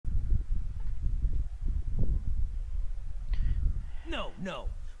No.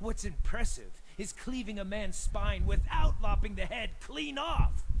 What's impressive is cleaving a man's spine without lopping the head clean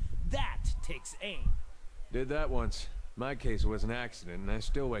off. That takes aim. Did that once. My case was an accident, and I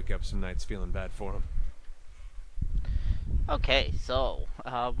still wake up some nights feeling bad for him. Okay, so,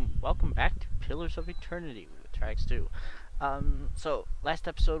 welcome back to Pillars of Eternity with Tracks 2. So, last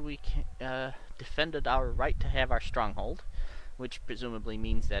episode we defended our right to have our stronghold, which presumably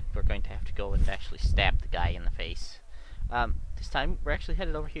means that we're going to have to go and actually stab the guy in the face. This time, we're actually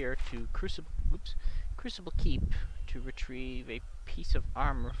headed over here to Crucible Keep to retrieve a piece of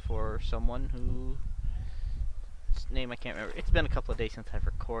armor for someone whose name I can't remember. It's been a couple of days since I've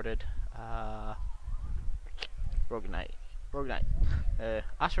recorded. Roganite.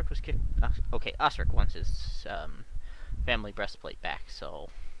 Osric was kicked. Okay, Osric wants his family breastplate back, so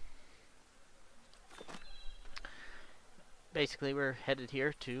basically we're headed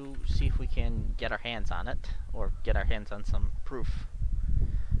here to see if we can get our hands on it, or get our hands on some proof.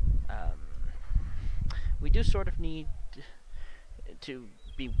 We do sort of need to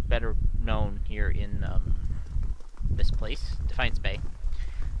be better known here in this place, Defiance Bay,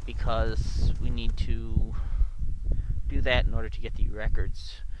 because we need to do that in order to get the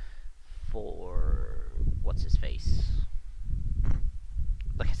records for what's his face.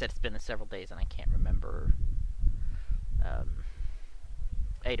 Like I said, it's been several days and I can't remember.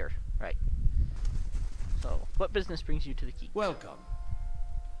 Ader, right. So, what business brings you to the keep? Welcome.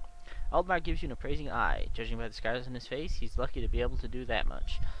 Aldmar gives you an appraising eye. Judging by the scars on his face, he's lucky to be able to do that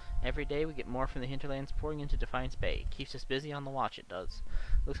much. Every day we get more from the hinterlands pouring into Defiance Bay. Keeps us busy on the watch, it does.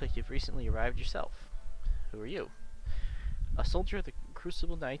 Looks like you've recently arrived yourself. Who are you? A soldier of the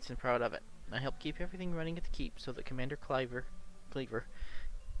Crucible Knights and proud of it. I help keep everything running at the keep so that Commander Cleaver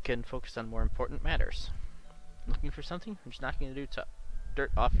can focus on more important matters. Looking for something? I'm just knocking the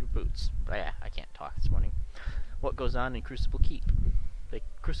dirt off your boots. Yeah, I can't talk this morning. What goes on in Crucible Keep? The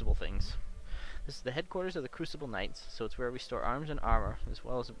Crucible things. This is the headquarters of the Crucible Knights, so it's where we store arms and armor, as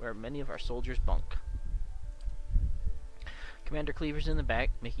well as where many of our soldiers bunk. Commander Cleaver's in the back,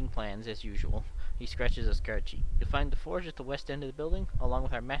 making plans, as usual. He scratches his guard cheek. You'll find the forge at the west end of the building, along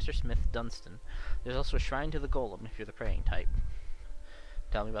with our master smith, Dunstan. There's also a shrine to the golem, if you're the praying type.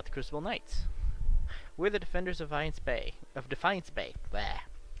 Tell me about the Crucible Knights. We're the defenders of Defiance Bay. Blah.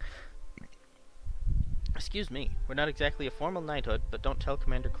 Excuse me, we're not exactly a formal knighthood, but don't tell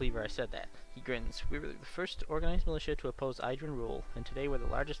Commander Cleaver I said that. He grins. We were the first organized militia to oppose Idran rule, and today we're the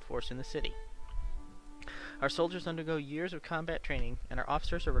largest force in the city. Our soldiers undergo years of combat training, and our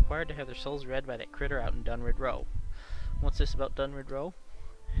officers are required to have their souls read by that critter out in Dunrid Row. What's this about Dunrid Row?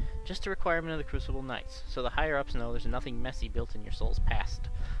 Just a requirement of the Crucible Knights, so the higher-ups know there's nothing messy built in your soul's past.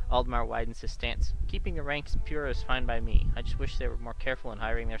 Aldmar widens his stance. Keeping the ranks pure is fine by me. I just wish they were more careful in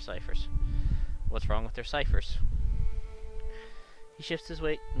hiring their ciphers. What's wrong with their ciphers? He shifts his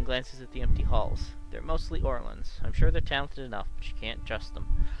weight and glances at the empty halls. They're mostly Orlans. I'm sure they're talented enough, but you can't trust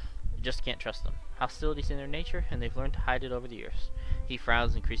them. You just can't trust them. Hostility's in their nature, and they've learned to hide it over the years. He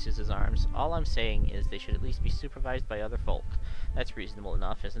frowns and creases his arms. All I'm saying is they should at least be supervised by other folk. That's reasonable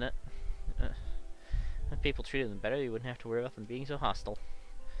enough, isn't it? If people treated them better, you wouldn't have to worry about them being so hostile.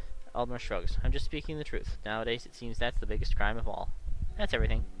 Aldmar shrugs. I'm just speaking the truth. Nowadays, it seems that's the biggest crime of all. That's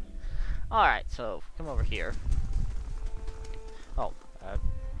everything. Alright, so, come over here. Oh,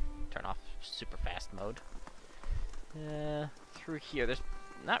 turn off super fast mode. Through here, there's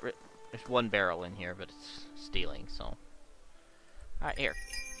there's one barrel in here, but it's stealing, so. Alright, here.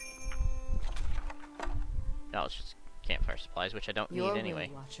 No, it's just campfire supplies, which I don't need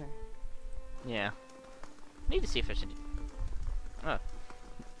anyway. Watcher. Yeah. Need to see if there's any.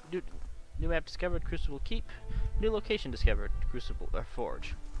 New map discovered, Crucible Keep. New location discovered, Crucible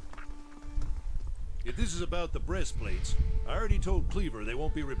Forge. If this is about the breastplates, I already told Cleaver they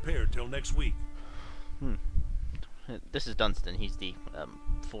won't be repaired till next week. This is Dunstan. He's the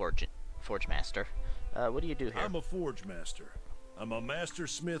forge master. What do you do here? I'm a forge master. I'm a master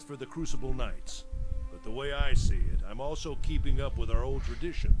smith for the Crucible Knights. But the way I see it, I'm also keeping up with our old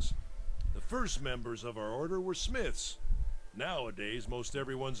traditions. The first members of our order were smiths. Nowadays, most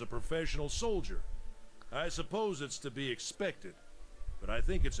everyone's a professional soldier. I suppose it's to be expected, but I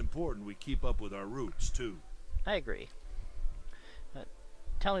think it's important we keep up with our roots, too. I agree.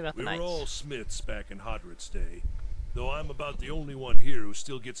 Tell me about the Knights. We were all smiths back in Hodred's day, though I'm about the only one here who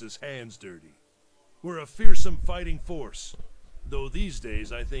still gets his hands dirty. We're a fearsome fighting force, though these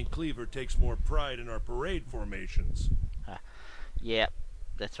days I think Cleaver takes more pride in our parade formations. Yeah,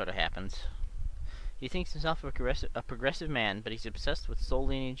 that sort of happens. He thinks himself a progressive man, but he's obsessed with soul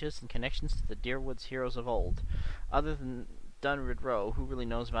lineages and connections to the Deerwoods heroes of old. Other than Dunrid Row, who really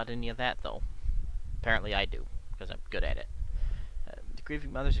knows about any of that, though? Apparently I do, because I'm good at it. the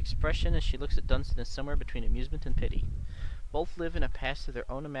grieving mother's expression as she looks at Dunstan is somewhere between amusement and pity. Both live in a past of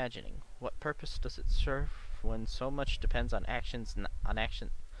their own imagining. What purpose does it serve when so much depends on action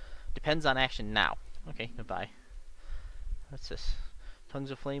now? Okay, goodbye. What's this?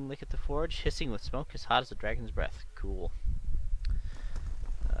 Tongues of flame lick at the forge, hissing with smoke as hot as a dragon's breath. Cool.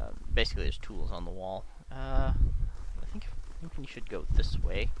 Basically, there's tools on the wall. I think we should go this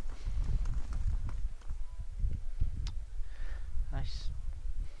way. Nice.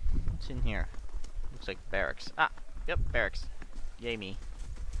 What's in here? Looks like barracks. Ah, yep, barracks. Yay me.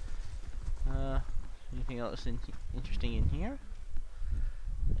 Anything else interesting in here?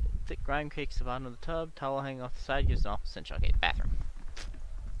 Thick grime cakes the bottom of the tub. Towel hanging off the side gives an awful stench. Okay, bathroom.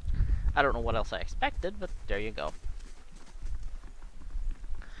 I don't know what else I expected, but there you go.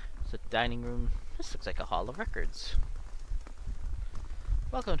 It's a dining room. This looks like a hall of records.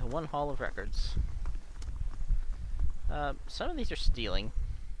 Welcome to one hall of records. Some of these are stealing,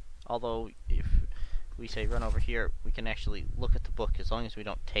 although if we say run over here, we can actually look at the book as long as we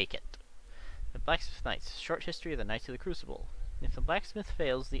don't take it. The Blacksmith Knights, short history of the Knights of the Crucible. If the blacksmith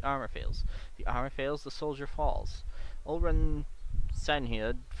fails, the armor fails. The armor fails, the soldier falls. Ulrun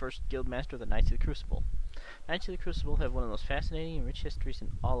Sanhid, first guildmaster of the Knights of the Crucible. Knights of the Crucible have one of the most fascinating and rich histories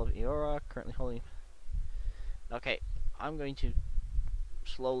in all of Eora, currently holding... Okay, I'm going to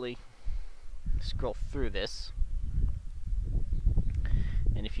slowly scroll through this.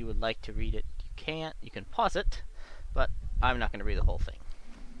 And if you would like to read it, you can't. You can pause it, but I'm not going to read the whole thing.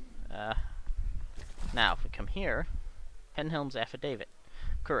 Now, if we come here, Penhelm's Affidavit.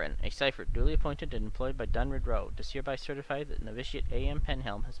 Curran, a cipher duly appointed and employed by Dunrid Rowe, does hereby certify that Novitiate A.M.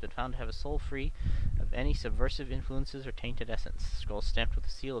 Penhelm has been found to have a soul free of any subversive influences or tainted essence. Scroll stamped with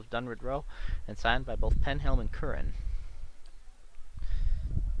the seal of Dunrid Rowe and signed by both Penhelm and Curran.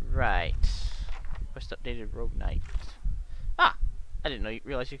 Right. Quest updated Rogue Knight. Ah! I didn't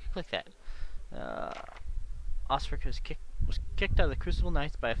realize you could click that. Osric was kicked out of the Crucible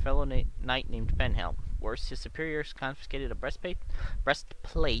Knights by a fellow knight named Penhelm. Worse, his superiors confiscated a breastplate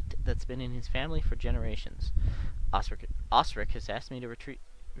that's been in his family for generations. Osric has asked me to retrieve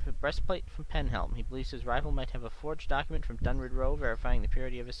a breastplate from Penhelm. He believes his rival might have a forged document from Dunrid Rowe verifying the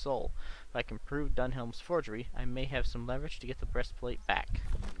purity of his soul. If I can prove Dunhelm's forgery, I may have some leverage to get the breastplate back.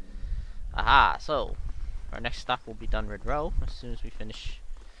 Aha! So, our next stop will be Dunrid Rowe, as soon as we finish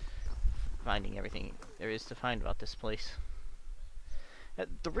finding everything there is to find about this place.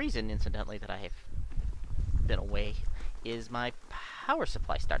 The reason, incidentally, that I have been away is my power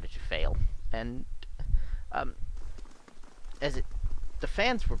supply started to fail, and the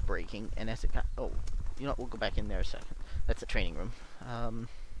fans were breaking, and as it got... Oh, you know what, we'll go back in there a second. That's the training room. And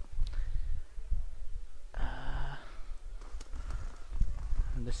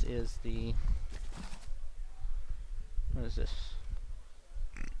this is the... What is this?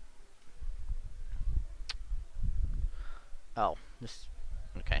 Oh, this...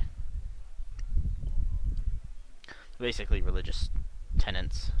 Okay. Basically religious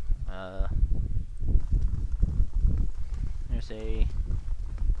tenets. There's a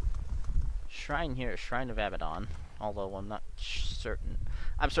shrine here, a Shrine of Abaddon, although I'm not certain.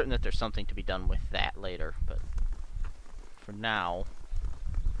 I'm certain that there's something to be done with that later, but for now...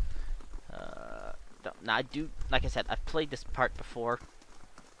 now I do, like I said, I've played this part before,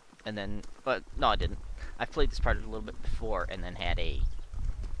 and then, but no, I didn't. I've played this part a little bit before, and then had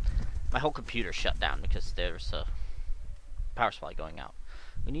my whole computer shut down because there's a power supply going out.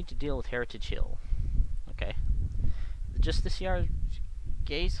 We need to deal with Heritage Hill. Okay. Just this year,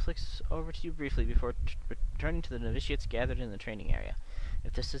 gaze flicks over to you briefly before returning to the novitiates gathered in the training area.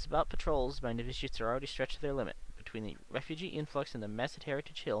 If this is about patrols, my novitiates are already stretched to their limit. Between the refugee influx and the mess at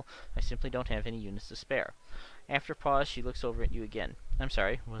Heritage Hill, I simply don't have any units to spare. After a pause, she looks over at you again. I'm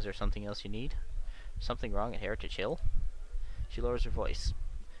sorry, was there something else you need? Something wrong at Heritage Hill? She lowers her voice.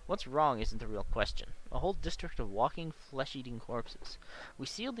 What's wrong isn't the real question. A whole district of walking, flesh-eating corpses. We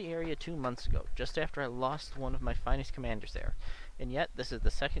sealed the area 2 months ago, just after I lost one of my finest commanders there, and yet this is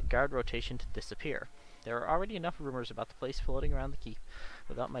the second guard rotation to disappear. There are already enough rumors about the place floating around the keep,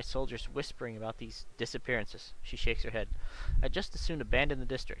 without my soldiers whispering about these disappearances. She shakes her head. I'd just as soon abandon the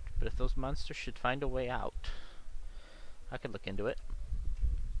district, but if those monsters should find a way out, I could look into it.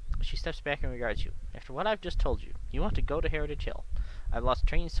 She steps back and regards you. After what I've just told you, you want to go to Heritage Hill. I've lost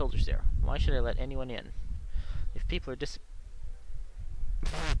trained soldiers there. Why should I let anyone in? If people are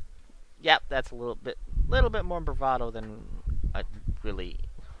Yep, that's a little bit more bravado than I'm really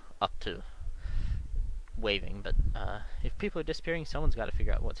up to waving, but if people are disappearing, someone's got to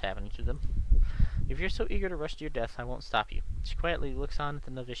figure out what's happening to them. If you're so eager to rush to your death, I won't stop you. She quietly looks on at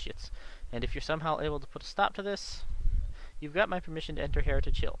the novitiates, and if you're somehow able to put a stop to this, You've got my permission to enter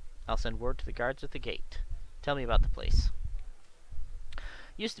Heritage Hill. I'll send word to the guards at the gate. Tell me about the place.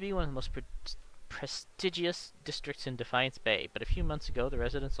 Used to be one of the most prestigious districts in Defiance Bay, but a few months ago the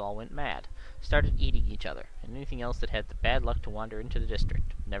residents all went mad. Started eating each other, and anything else that had the bad luck to wander into the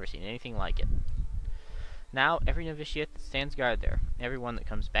district. Never seen anything like it. Now, every novitiate that stands guard there, everyone that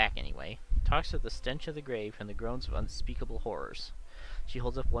comes back anyway, talks of the stench of the grave and the groans of unspeakable horrors. She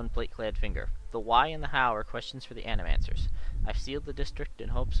holds up one plate-clad finger. The why and the how are questions for the animancers. I've sealed the district in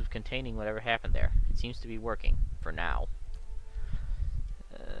hopes of containing whatever happened there. It seems to be working, for now.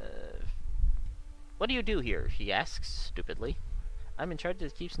 What do you do here? He asks, stupidly. I'm in charge of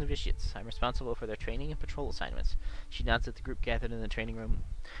the Keep's novitiates. I'm responsible for their training and patrol assignments. She nods at the group gathered in the training room.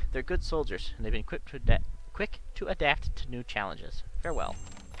 They're good soldiers, and they've been quick to adapt to new challenges. Farewell.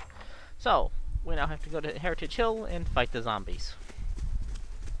 So, we now have to go to Heritage Hill and fight the zombies.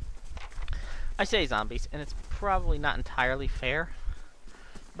 I say zombies, and it's probably not entirely fair,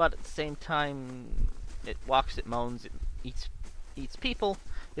 but at the same time, it walks, it moans, it eats people.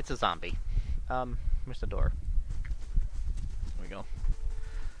 It's a zombie. Where's the door? There we go.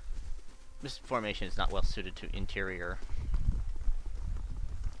 This formation is not well suited to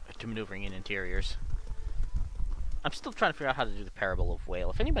maneuvering in interiors. I'm still trying to figure out how to do the Parable of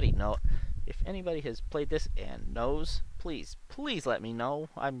Whale. If anybody has played this and knows, please let me know.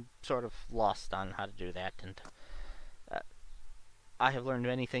 I'm sort of lost on how to do that, and I have learned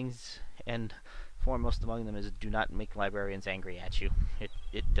many things, and foremost among them is do not make librarians angry at you.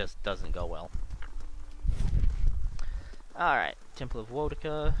 It just doesn't go well. Alright, Temple of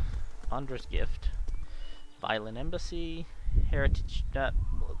Wodica, Andra's Gift, Violin Embassy, Heritage...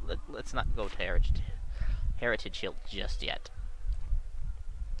 let's not go to Heritage Hill just yet.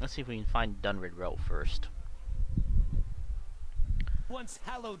 Let's see if we can find Dunrid Row first. Once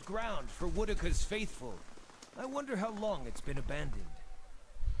hallowed ground for Wodica's faithful. I wonder how long it's been abandoned.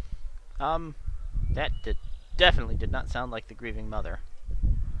 That definitely did not sound like the grieving mother.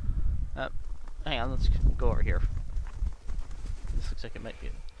 Hang on, let's go over here. This looks like it might be...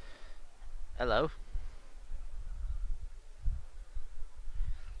 Hello?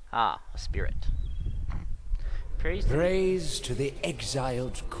 Ah, a spirit. Praise to the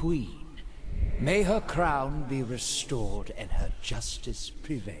exiled queen. May her crown be restored and her justice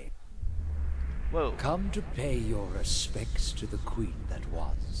prevail. Whoa. Come to pay your respects to the queen that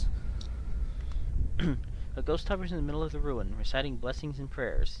was. A ghost hovers in the middle of the ruin, reciting blessings and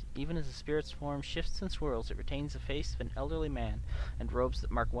prayers. Even as the spirit's form shifts and swirls, it retains the face of an elderly man and robes that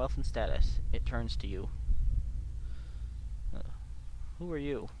mark wealth and status. It turns to you. Who are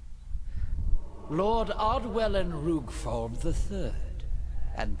you? Lord Ardwellen Rugform III,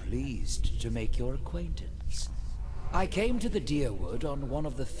 and pleased to make your acquaintance. I came to the Deerwood on one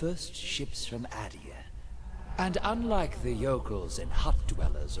of the first ships from Adia, and unlike the yokels and hut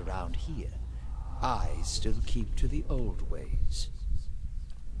dwellers around here, I still keep to the old ways.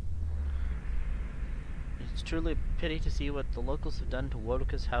 It's truly a pity to see what the locals have done to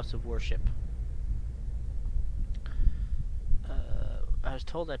Wodica's house of worship. I was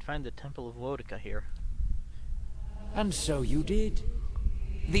told I'd find the Temple of Wodica here. And so you did.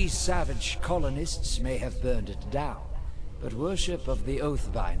 These savage colonists may have burned it down, but worship of the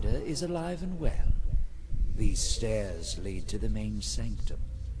Oathbinder is alive and well. These stairs lead to the main sanctum.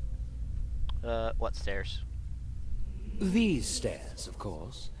 What stairs? These stairs, of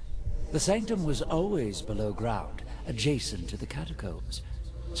course. The sanctum was always below ground, adjacent to the catacombs,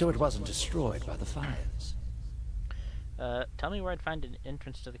 so it wasn't destroyed by the fires. Tell me where I'd find an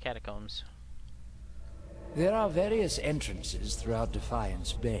entrance to the catacombs. There are various entrances throughout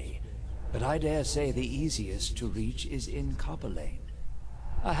Defiance Bay, but I dare say the easiest to reach is in Copper Lane.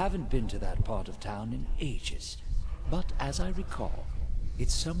 I haven't been to that part of town in ages, but as I recall,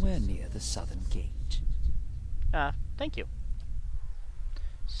 it's somewhere near the southern gate. Thank you.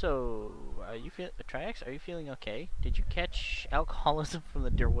 So, Triax, are you feeling okay? Did you catch alcoholism from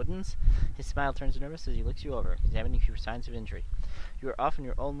the Deerwoodens? His smile turns nervous as he looks you over, examining for signs of injury. You are off in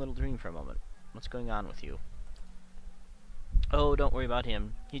your own little dream for a moment. What's going on with you? Oh, don't worry about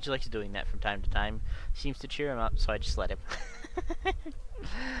him. He just likes doing that from time to time. Seems to cheer him up, so I just let him.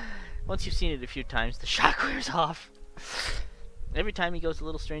 Once you've seen it a few times, the shock wears off. Every time he goes a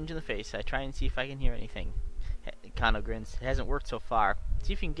little strange in the face, I try and see if I can hear anything. Kano grins. It hasn't worked so far.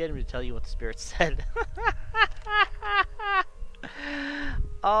 See if you can get him to tell you what the spirit said.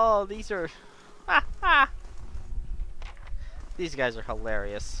 Oh, these are... These guys are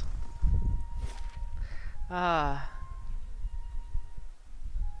hilarious.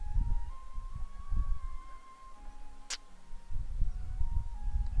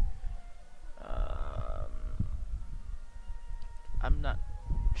 I'm not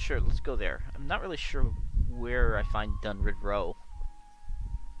sure. Let's go there. I'm not really sure where I find Dunrid Row.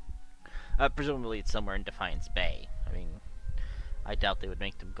 Presumably it's somewhere in Defiance Bay. I mean, I doubt they would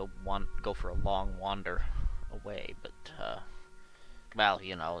make them go for a long wander away, but, well,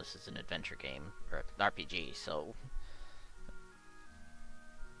 you know, this is an adventure game, or an RPG, so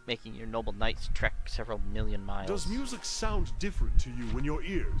making your noble knights trek several million miles. Does music sound different to you when your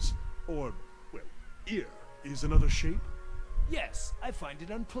ears, or, well, ear, is another shape? Yes, I find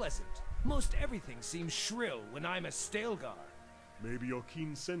it unpleasant. Most everything seems shrill when I'm a Stalgar. Maybe your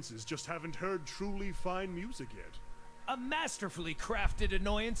keen senses just haven't heard truly fine music yet. A masterfully crafted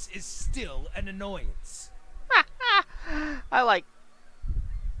annoyance is still an annoyance. I like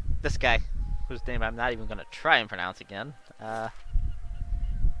this guy, whose name I'm not even going to try and pronounce again.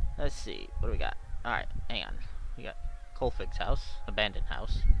 Let's see, what do we got? Alright, hang on. We got Colfig's house, abandoned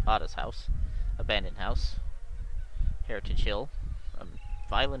house, Otta's house, abandoned house, Heritage Hill,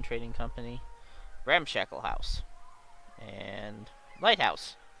 Violent Trading Company, Ramshackle House, and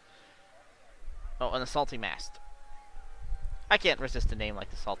Lighthouse. Oh, and the Salty Mast. I can't resist a name like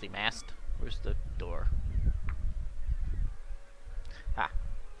the Salty Mast. Where's the door? Ah.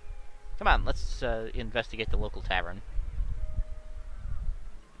 Come on, let's investigate the local tavern.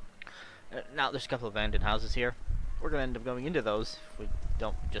 Now, there's a couple of abandoned houses here. We're gonna end up going into those if we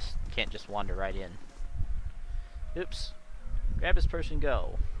can't just wander right in. Oops. Grab his purse and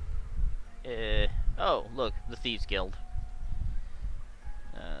go. Oh, look, the Thieves Guild.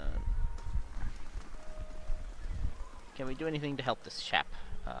 Can we do anything to help this chap?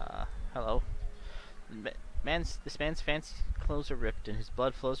 Hello. This man's fancy clothes are ripped and his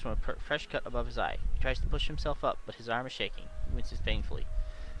blood flows from a fresh cut above his eye. He tries to push himself up, but his arm is shaking. He winces painfully.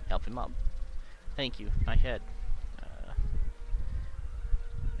 Help him up. Thank you. My head.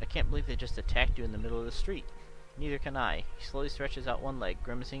 I can't believe they just attacked you in the middle of the street. Neither can I. He slowly stretches out one leg,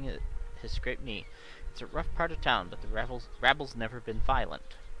 grimacing at his scraped knee. It's a rough part of town, but the rabble's never been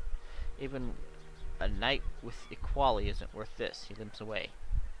violent. Even a night with Equali isn't worth this. He limps away.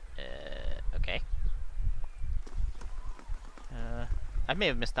 Okay. I may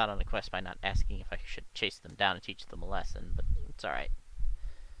have missed out on the quest by not asking if I should chase them down and teach them a lesson, but it's alright.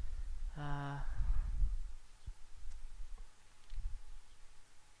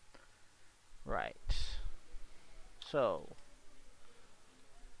 Right. So,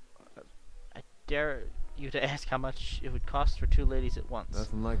 I dare you to ask how much it would cost for 2 ladies at once.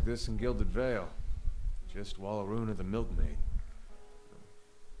 Nothing like this in Gilded Vale. Just Wallaroo of the milkmaid.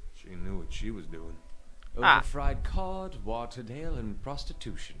 She knew what she was doing. Overfried cod, watered ale, and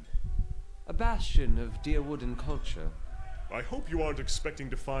prostitution. A bastion of Deerwooden culture. I hope you aren't expecting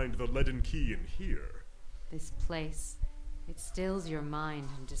to find the leaden key in here. This place, it stills your mind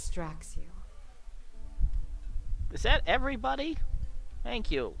and distracts you. Is that everybody?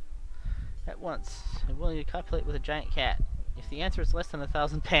 Thank you. At once. I'm willing to copulate with a giant cat. If the answer is less than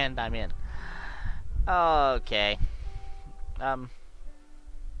 1,000 pand, I'm in. Okay.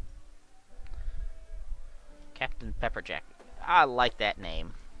 Captain Pepperjack. I like that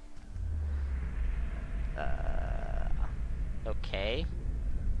name. Okay.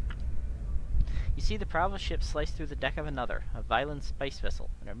 You see the prow of a ship slice through the deck of another, a violent spice vessel,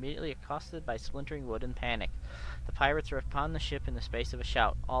 and are immediately accosted by splintering wood and panic. The pirates are upon the ship in the space of a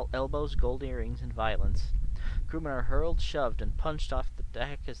shout, all elbows, gold earrings, and violence. Crewmen are hurled, shoved, and punched off the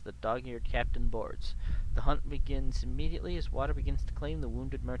deck as the dog-eared captain boards. The hunt begins immediately as water begins to claim the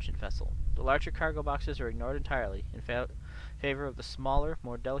wounded merchant vessel. The larger cargo boxes are ignored entirely, in favor of the smaller,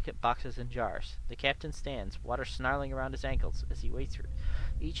 more delicate boxes and jars. The captain stands, water snarling around his ankles, as he waits for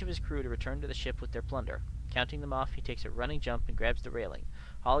each of his crew to return to the ship with their plunder. Counting them off, he takes a running jump and grabs the railing,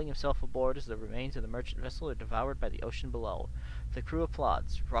 hauling himself aboard as the remains of the merchant vessel are devoured by the ocean below. The crew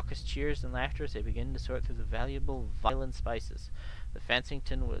applauds, raucous cheers and laughter as they begin to sort through the valuable, violent spices. The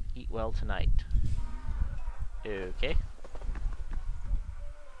Fansington will eat well tonight. Okay.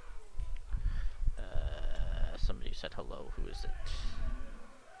 Somebody said hello. Who is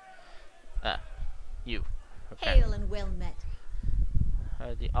it? You. Hail and well met.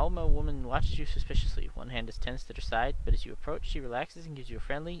 The Alma woman watches you suspiciously. One hand is tensed at her side, but as you approach, she relaxes and gives you a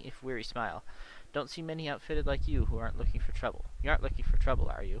friendly, if weary, smile. Don't see many outfitted like you who aren't looking for trouble. You aren't looking for trouble,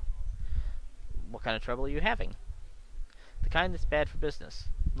 are you? What kind of trouble are you having? The kind that's bad for business.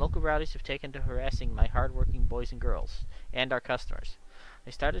 Local rowdies have taken to harassing my hard-working boys and girls, and our customers.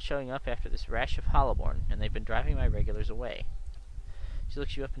 They started showing up after this rash of Hollowborn, and they've been driving my regulars away. She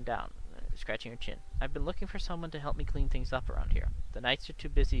looks you up and down, scratching her chin. I've been looking for someone to help me clean things up around here. The knights are too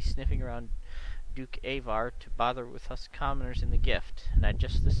busy sniffing around Duke Avar to bother with us commoners in the gift, and I'd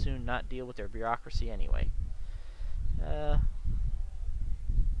just as soon not deal with their bureaucracy anyway.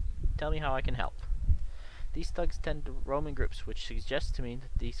 tell me how I can help. These thugs tend to roam in groups, which suggests to me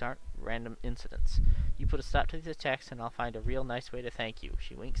that these aren't random incidents. You put a stop to these attacks, and I'll find a real nice way to thank you.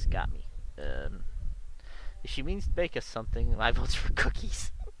 She winks, got me. If she means to bake us something, my vote's for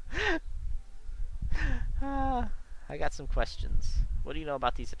cookies. I got some questions. What do you know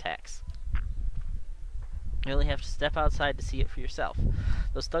about these attacks? You only have to step outside to see it for yourself.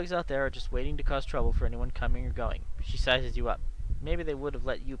 Those thugs out there are just waiting to cause trouble for anyone coming or going. She sizes you up. Maybe they would have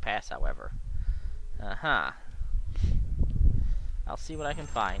let you pass, however. Uh-huh. I'll see what I can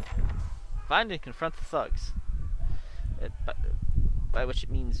find. Find and confront the thugs. By which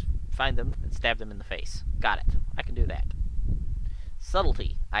it means find them and stab them in the face. Got it. I can do that.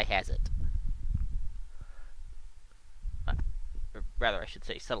 Subtlety, I has it. Or rather, I should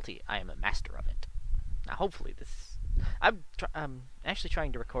say subtlety, I am a master of it. Now, hopefully this... I'm actually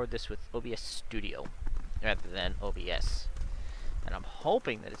trying to record this with OBS Studio rather than OBS. And I'm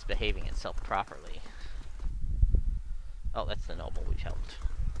hoping that it's behaving itself properly. Oh, that's the noble we've helped.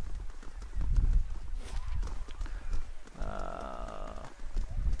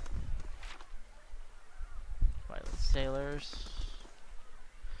 Violent sailors.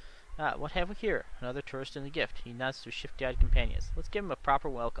 What have we here? Another tourist in the gift. He nods to his shifty-eyed companions. Let's give him a proper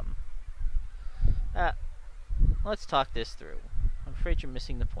welcome. Let's talk this through. I'm afraid you're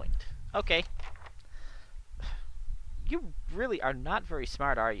missing the point. Okay. You really are not very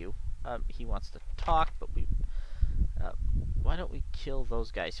smart, are you? He wants to talk, but we... why don't we kill those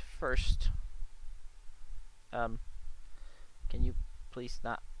guys first? Can you please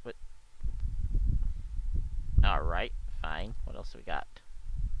not... What? Alright, fine. What else do we got?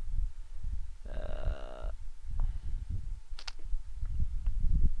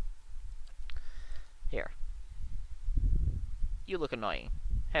 Here. You look annoying.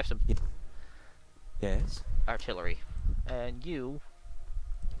 Have some... Yes? Artillery. And you...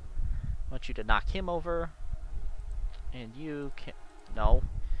 I want you to knock him over. And you can... No.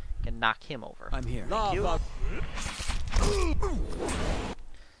 Can knock him over. I'm here. Thank you.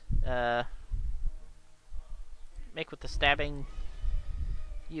 Make with the stabbing.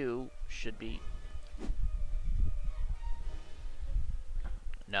 You should be...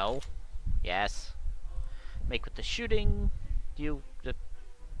 No. Yes. Make with the shooting. You...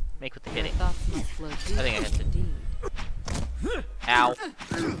 make with the hitting. I think I hit it. Ow.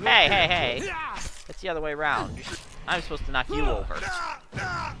 Hey, hey, hey. It's the other way around. I'm supposed to knock you over.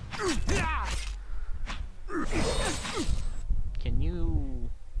 Can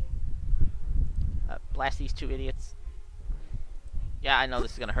you... blast these two idiots? Yeah, I know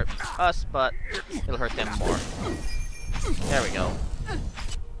this is gonna hurt us, but it'll hurt them more. There we go.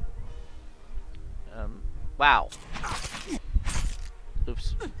 Wow.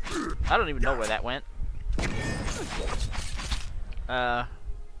 Oops. I don't even know where that went. Right.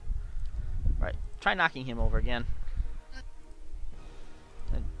 Try knocking him over again.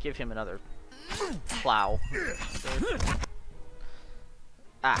 And give him another plow.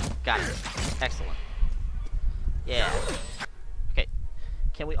 Ah, got it. Excellent. Yeah. Okay.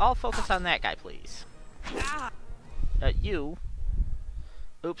 Can we all focus on that guy, please? You.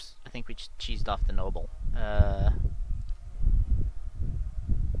 Oops. I think we just cheesed off the noble.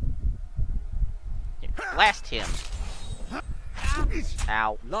 Blast him.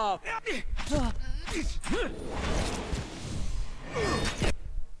 Ow.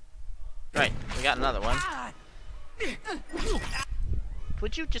 Right, we got another one.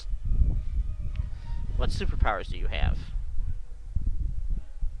 Would you just... What superpowers do you have?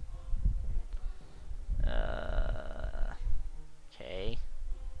 Okay.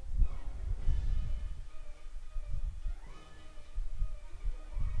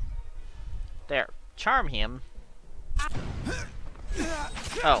 There. Charm him.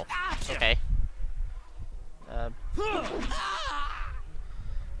 Oh, okay.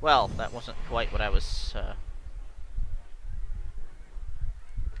 Well, that wasn't quite what I was,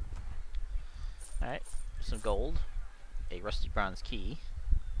 Alright, some gold. A rusty bronze key.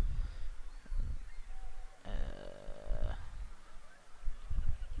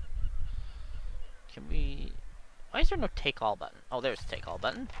 Can we... Why is there no take all button? Oh, there's the take all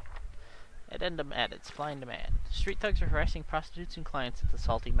button. Addendum added. Supply and demand. Street thugs are harassing prostitutes and clients at the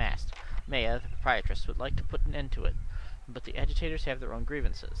Salty Mast. Maya, the proprietress, would like to put an end to it, but the agitators have their own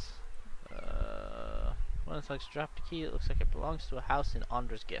grievances. One of the thugs dropped a key. It looks like it belongs to a house in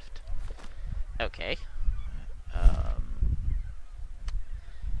Andra's gift. Okay.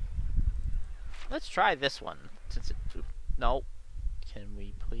 Let's try this one. Since it... No. Can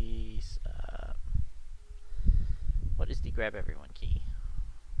we please... What is the grab everyone key?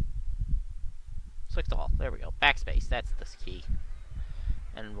 Select all. There we go. Backspace. That's the key.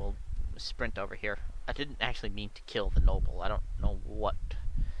 And we'll sprint over here. I didn't actually mean to kill the noble. I don't know what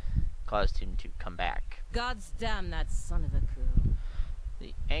caused him to come back. God's damn that son of a cool.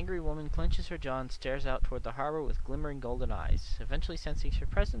 The angry woman clenches her jaw and stares out toward the harbor with glimmering golden eyes. Eventually sensing your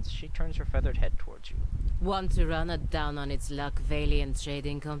presence, she turns her feathered head towards you. Want to run it down on its luck, Valiant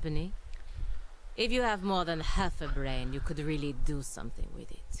Trading Company? If you have more than half a brain, you could really do something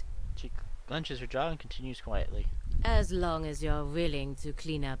with it. She clenches her jaw and continues quietly. As long as you're willing to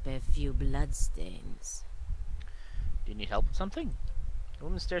clean up a few bloodstains. Do you need help with something? The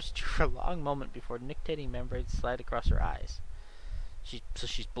woman stares at you for a long moment before nictitating membranes slide across her eyes. So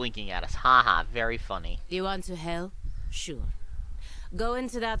she's blinking at us. Haha, very funny. You want to help? Sure. Go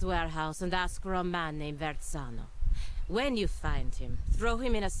into that warehouse and ask for a man named Verzano. When you find him, throw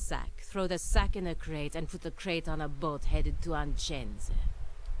him in a sack, throw the sack in a crate, and put the crate on a boat headed to Ancenze.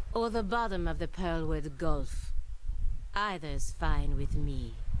 Or the bottom of the Pearlwood Gulf. Either's fine with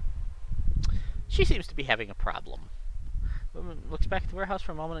me. She seems to be having a problem. The woman looks back at the warehouse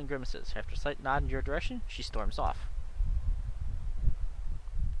for a moment and grimaces. After a slight nod in your direction, she storms off.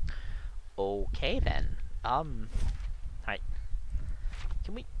 Okay then. Alright.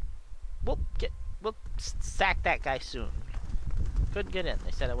 We'll sack that guy soon. Couldn't get in.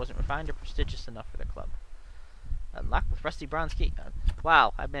 They said I wasn't refined or prestigious enough for their club. Unlocked with rusty bronze key.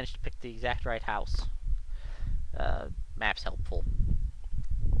 Wow, I managed to pick the exact right house. Map's helpful.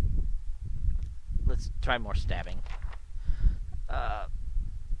 Let's try more stabbing.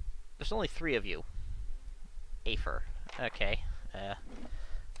 There's only 3 of you. Afer. Okay.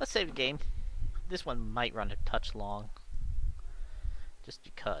 Let's save the game. This one might run a touch long. Just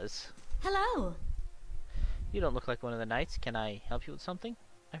because. Hello. You don't look like one of the knights. Can I help you with something?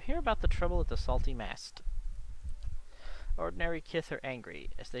 I'm here about the trouble at the Salty Mast. Ordinary kith are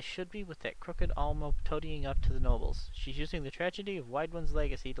angry, as they should be with that crooked Almo toadying up to the nobles. She's using the tragedy of Wideone's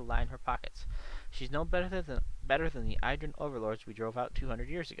legacy to line her pockets. She's no better than the Idran overlords we drove out 200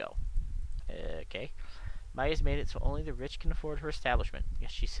 years ago. Okay. Maya's made it so only the rich can afford her establishment,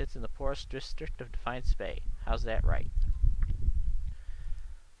 yet she sits in the poorest district of Defiance Bay. How's that right?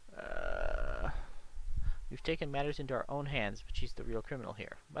 We've taken matters into our own hands, but she's the real criminal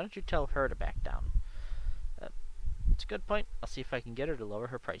here. Why don't you tell her to back down? It's a good point. I'll see if I can get her to lower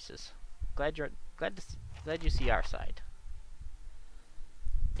her prices. Glad you see our side.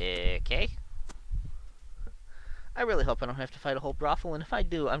 Okay. I really hope I don't have to fight a whole brothel, and if I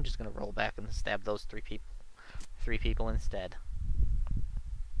do, I'm just gonna roll back and stab those 3 people instead.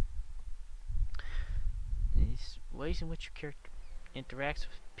 These ways in which your character interacts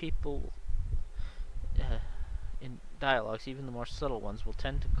with people in dialogues, even the more subtle ones, will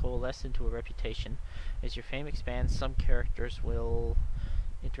tend to coalesce into a reputation. As your fame expands, some characters will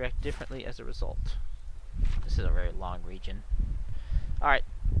interact differently as a result. This is a very long region. Alright,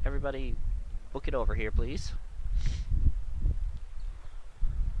 everybody, book it over here, please.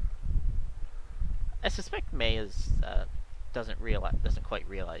 I suspect May doesn't quite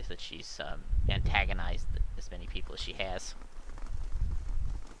realize that she's antagonized as many people as she has.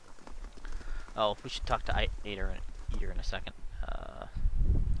 Oh, we should talk to Eater in a second.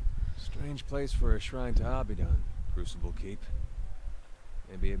 Strange place for a shrine to Abidan, Crucible Keep.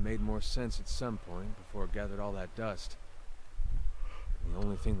 Maybe it made more sense at some point before it gathered all that dust. The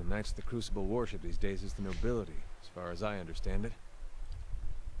only thing the Knights of the Crucible worship these days is the nobility, as far as I understand it.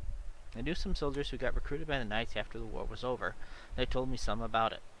 I knew some soldiers who got recruited by the Knights after the war was over. They told me some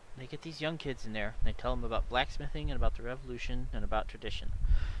about it. They get these young kids in there, and they tell them about blacksmithing and about the revolution and about tradition.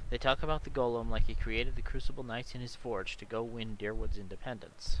 They talk about the Golem like he created the Crucible Knights in his forge to go win Deerwood's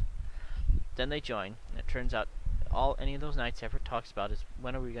independence. Then they join, and it turns out all any of those knights ever talks about is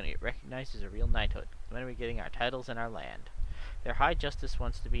when are we going to get recognized as a real knighthood? When are we getting our titles and our land? Their High Justice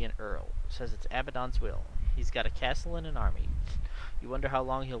wants to be an Earl, says it's Abaddon's will. He's got a castle and an army. You wonder how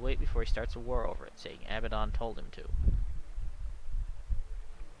long he'll wait before he starts a war over it, saying Abaddon told him to.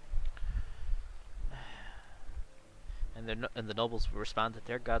 And the nobles respond that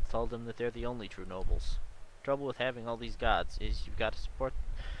their gods told them that they're the only true nobles. Trouble with having all these gods is you've got support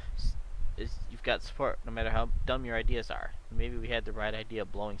no matter how dumb your ideas are. Maybe we had the right idea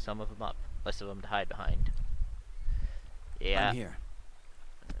of blowing some of them up, less of them to hide behind. Yeah. I'm here.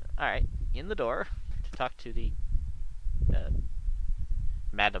 Alright, in the door to talk to the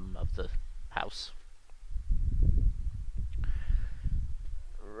madam of the house.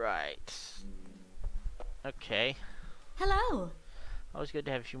 Right. Okay. Hello. Always good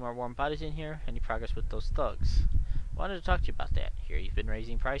to have a few more warm bodies in here. Any progress with those thugs? Wanted to talk to you about that. Here you've been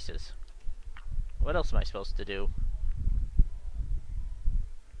raising prices. What else am I supposed to do?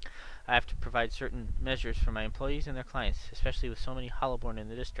 I have to provide certain measures for my employees and their clients, especially with so many hollowborn in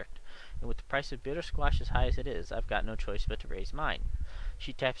the district. And with the price of bitter squash as high as it is, I've got no choice but to raise mine.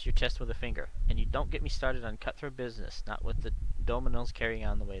 She taps your chest with a finger. And you don't get me started on cutthroat business, not with the Dominels carrying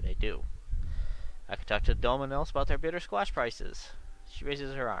on the way they do. I could talk to the Dominels about their bitter squash prices. She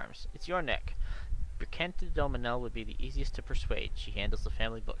raises her arms. It's your neck. Bricante Dominel would be the easiest to persuade. She handles the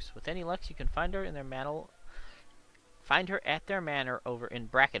family books. With any luck, you can find her in their find her at their manor over in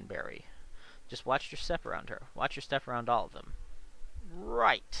Brackenbury. Just watch your step around her. Watch your step around all of them.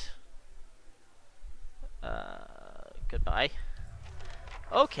 Right. Goodbye.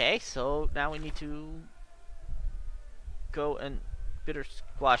 Okay, so now we need to go and bitter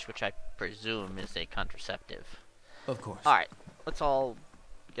squash, which I presume is a contraceptive. Of course. Alright, let's all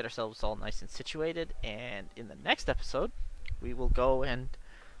get ourselves all nice and situated, and in the next episode, we will go and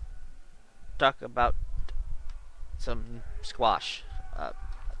talk about some squash.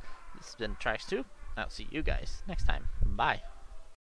 This has been Tracks 2. I'll see you guys next time. Bye.